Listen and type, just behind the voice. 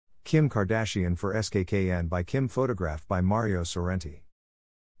Kim Kardashian for SKKN by Kim, photographed by Mario Sorrenti.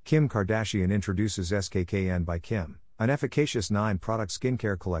 Kim Kardashian introduces SKKN by Kim, an efficacious 9-product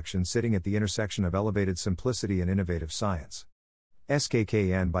skincare collection sitting at the intersection of elevated simplicity and innovative science.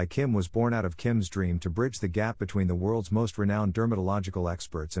 SKKN by Kim was born out of Kim's dream to bridge the gap between the world's most renowned dermatological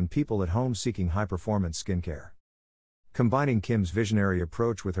experts and people at home seeking high-performance skincare. Combining Kim's visionary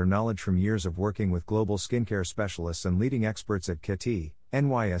approach with her knowledge from years of working with global skincare specialists and leading experts at Coty,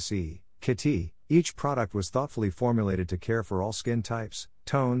 NYSE, Coty, each product was thoughtfully formulated to care for all skin types,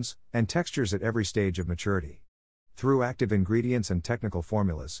 tones, and textures at every stage of maturity. Through active ingredients and technical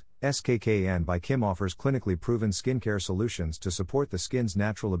formulas, SKKN by Kim offers clinically proven skincare solutions to support the skin's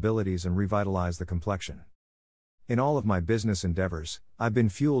natural abilities and revitalize the complexion. In all of my business endeavors, I've been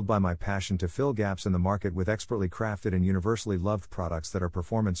fueled by my passion to fill gaps in the market with expertly crafted and universally loved products that are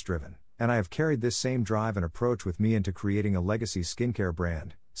performance-driven, and I have carried this same drive and approach with me into creating a legacy skincare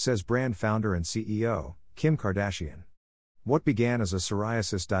brand, says brand founder and CEO, Kim Kardashian. What began as a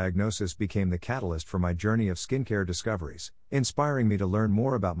psoriasis diagnosis became the catalyst for my journey of skincare discoveries, inspiring me to learn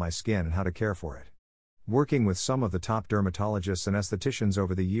more about my skin and how to care for it. Working with some of the top dermatologists and estheticians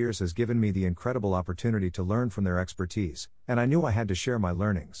over the years has given me the incredible opportunity to learn from their expertise, and I knew I had to share my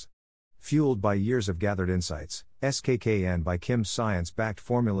learnings. Fueled by years of gathered insights, SKKN by Kim's science-backed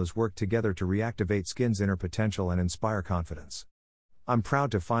formulas work together to reactivate skin's inner potential and inspire confidence. I'm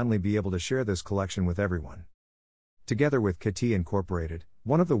proud to finally be able to share this collection with everyone. Together with Coty Incorporated,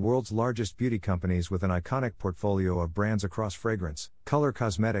 one of the world's largest beauty companies with an iconic portfolio of brands across fragrance, color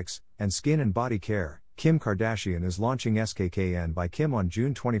cosmetics, and skin and body care, Kim Kardashian is launching SKKN by Kim on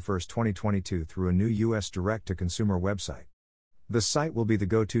June 21, 2022 through a new U.S. direct-to-consumer website. The site will be the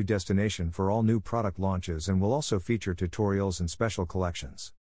go-to destination for all new product launches and will also feature tutorials and special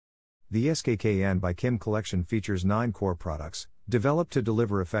collections. The SKKN by Kim collection features 9 core products, developed to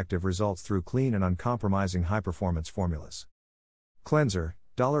deliver effective results through clean and uncompromising high-performance formulas. Cleanser,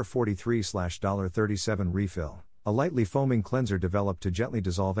 $43/$37 refill, a lightly foaming cleanser developed to gently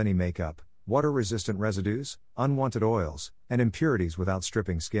dissolve any makeup, water-resistant residues, unwanted oils, and impurities without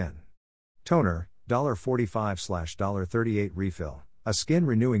stripping skin. Toner, $45/$38 refill, a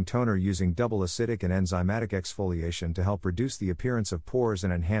skin-renewing toner using double acidic and enzymatic exfoliation to help reduce the appearance of pores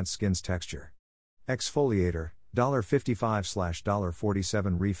and enhance skin's texture. Exfoliator,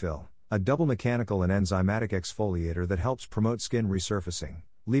 $55/$47 refill, a double mechanical and enzymatic exfoliator that helps promote skin resurfacing,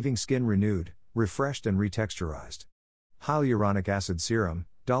 leaving skin renewed, refreshed and retexturized. Hyaluronic acid serum,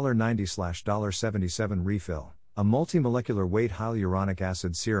 $90/$77 refill, a multi-molecular weight hyaluronic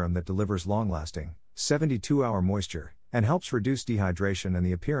acid serum that delivers long-lasting, 72-hour moisture, and helps reduce dehydration and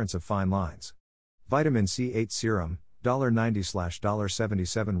the appearance of fine lines. Vitamin C8 serum,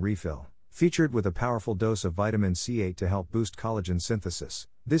 $90/$77 refill, featured with a powerful dose of vitamin C8 to help boost collagen synthesis.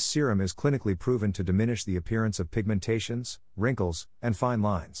 This serum is clinically proven to diminish the appearance of pigmentations, wrinkles, and fine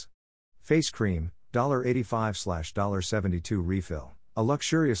lines. Face cream, $85/$72 refill, a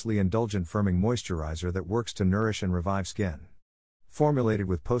luxuriously indulgent firming moisturizer that works to nourish and revive skin. Formulated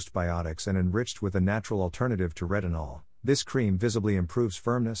with postbiotics and enriched with a natural alternative to retinol, this cream visibly improves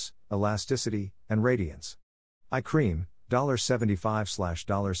firmness, elasticity, and radiance. Eye cream,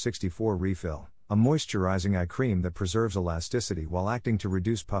 $75/$64 refill, a moisturizing eye cream that preserves elasticity while acting to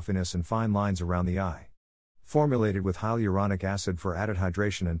reduce puffiness and fine lines around the eye. Formulated with hyaluronic acid for added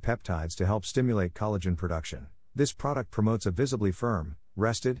hydration and peptides to help stimulate collagen production, this product promotes a visibly firm,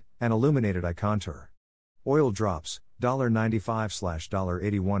 rested, and illuminated eye contour. Oil drops,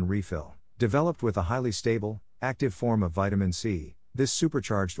 $95/$81 refill, developed with a highly stable, active form of vitamin C. This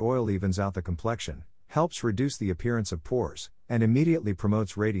supercharged oil evens out the complexion, helps reduce the appearance of pores, and immediately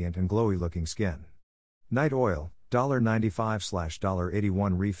promotes radiant and glowy-looking skin. Night oil,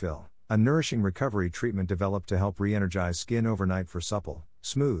 $95/$81 refill, a nourishing recovery treatment developed to help re-energize skin overnight for supple,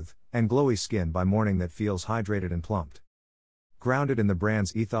 smooth, and glowy skin by morning that feels hydrated and plumped. Grounded in the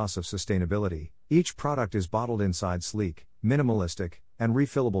brand's ethos of sustainability, each product is bottled inside sleek, minimalistic, and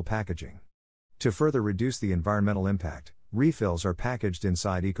refillable packaging. To further reduce the environmental impact, refills are packaged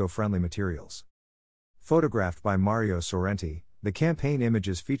inside eco-friendly materials. Photographed by Mario Sorrenti, the campaign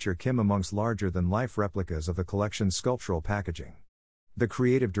images feature Kim amongst larger-than-life replicas of the collection's sculptural packaging. The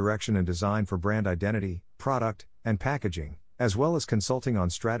creative direction and design for brand identity, product, and packaging, as well as consulting on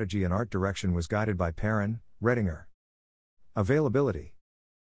strategy and art direction, was guided by Perrin Redinger. Availability.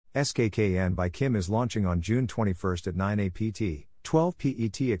 SKKN by Kim is launching on June 21 at 9 APT, 12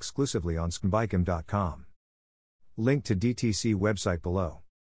 PET exclusively on sknbykim.com. Link to DTC website below.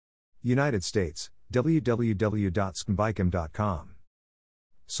 United States, www.sknbykim.com.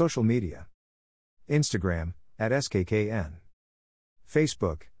 Social media. Instagram, @SKKN.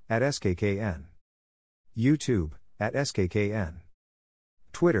 Facebook, at SKKN. YouTube, at SKKN.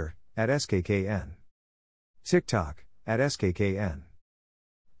 Twitter, at SKKN. TikTok, at SKKN.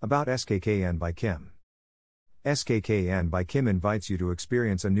 About SKKN by Kim. SKKN by Kim invites you to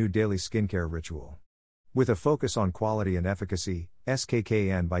experience a new daily skincare ritual. With a focus on quality and efficacy,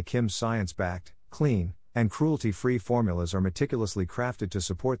 SKKN by Kim's science-backed, clean, and cruelty-free formulas are meticulously crafted to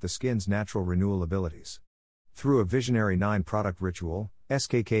support the skin's natural renewal abilities. Through a visionary 9-product ritual,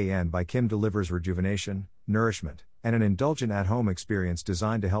 SKKN by Kim delivers rejuvenation, nourishment, and an indulgent at-home experience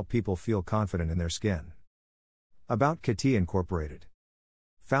designed to help people feel confident in their skin. About Coty Incorporated.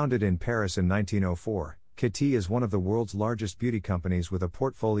 Founded in Paris in 1904, Coty is one of the world's largest beauty companies with a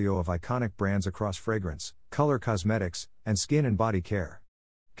portfolio of iconic brands across fragrance, color cosmetics, and skin and body care.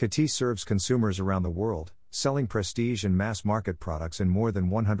 Coty serves consumers around the world, selling prestige and mass-market products in more than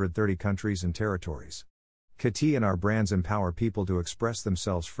 130 countries and territories. Coty and our brands empower people to express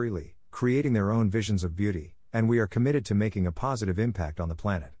themselves freely, creating their own visions of beauty, and we are committed to making a positive impact on the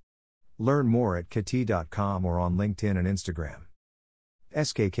planet. Learn more at Coty.com or on LinkedIn and Instagram.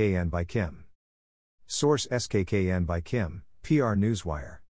 SKKN by Kim. Source: SKKN by Kim, PR Newswire.